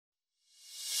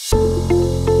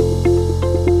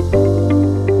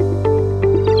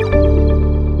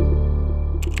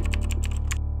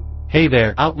Hey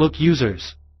there, Outlook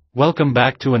users! Welcome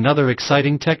back to another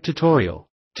exciting tech tutorial.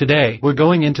 Today, we're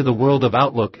going into the world of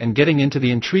Outlook and getting into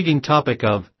the intriguing topic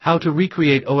of how to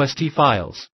recreate OST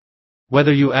files.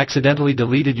 Whether you accidentally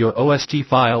deleted your OST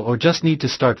file or just need to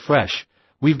start fresh,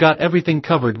 we've got everything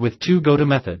covered with 2 go-to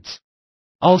methods.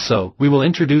 Also, we will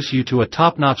introduce you to a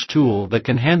top-notch tool that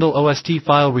can handle OST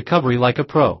file recovery like a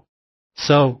pro.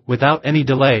 So, without any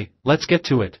delay, let's get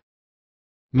to it.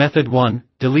 Method 1.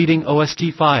 Deleting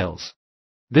OST files.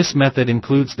 This method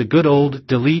includes the good old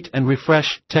delete and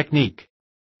refresh technique.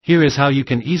 Here is how you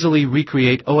can easily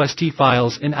recreate OST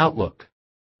files in Outlook.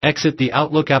 Exit the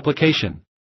Outlook application.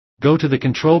 Go to the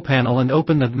control panel and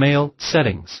open the Mail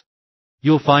settings.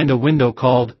 You'll find a window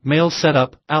called Mail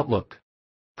Setup Outlook.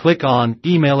 Click on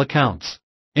Email Accounts.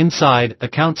 Inside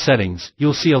Account Settings,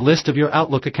 you'll see a list of your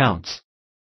Outlook accounts.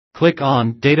 Click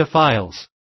on Data Files.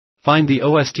 Find the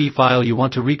OST file you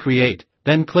want to recreate,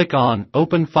 then click on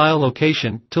Open File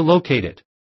Location to locate it.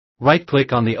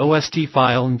 Right-click on the OST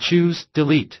file and choose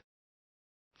Delete.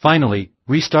 Finally,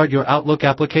 restart your Outlook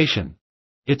application.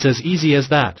 It's as easy as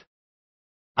that.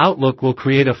 Outlook will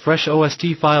create a fresh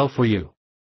OST file for you.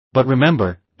 But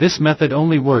remember, this method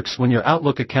only works when your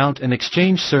Outlook account and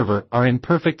Exchange server are in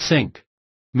perfect sync.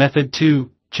 Method 2.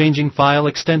 Changing file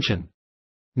extension.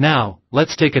 Now,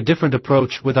 let's take a different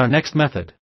approach with our next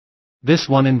method. This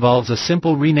one involves a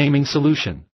simple renaming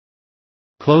solution.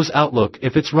 Close Outlook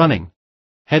if it's running.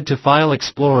 Head to File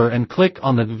Explorer and click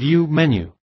on the View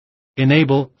menu.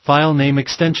 Enable File Name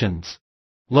Extensions.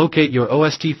 Locate your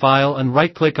OST file and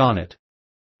right-click on it.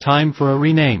 Time for a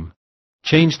rename.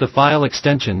 Change the file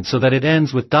extension so that it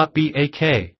ends with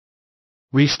 .bak.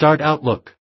 Restart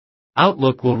Outlook.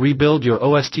 Outlook will rebuild your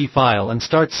OST file and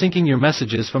start syncing your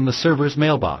messages from the server's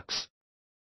mailbox.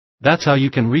 That's how you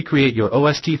can recreate your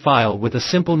OST file with a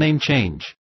simple name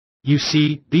change. You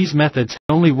see, these methods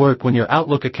only work when your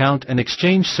Outlook account and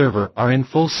Exchange server are in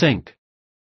full sync.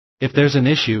 If there's an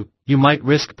issue, you might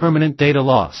risk permanent data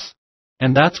loss.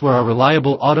 And that's where our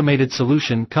reliable automated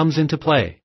solution comes into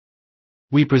play.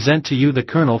 We present to you the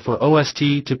Kernel for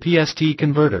OST to PST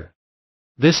converter.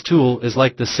 This tool is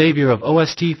like the savior of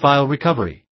OST file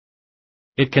recovery.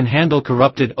 It can handle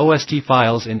corrupted OST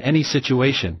files in any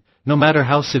situation, no matter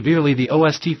how severely the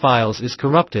OST files is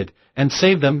corrupted, and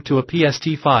save them to a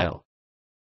PST file.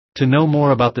 To know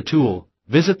more about the tool,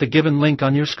 visit the given link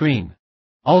on your screen.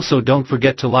 Also, don't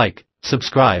forget to like,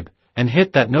 subscribe, and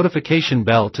hit that notification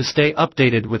bell to stay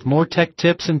updated with more tech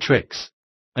tips and tricks.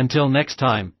 Until next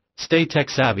time, stay tech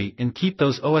savvy and keep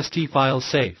those OST files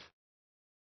safe.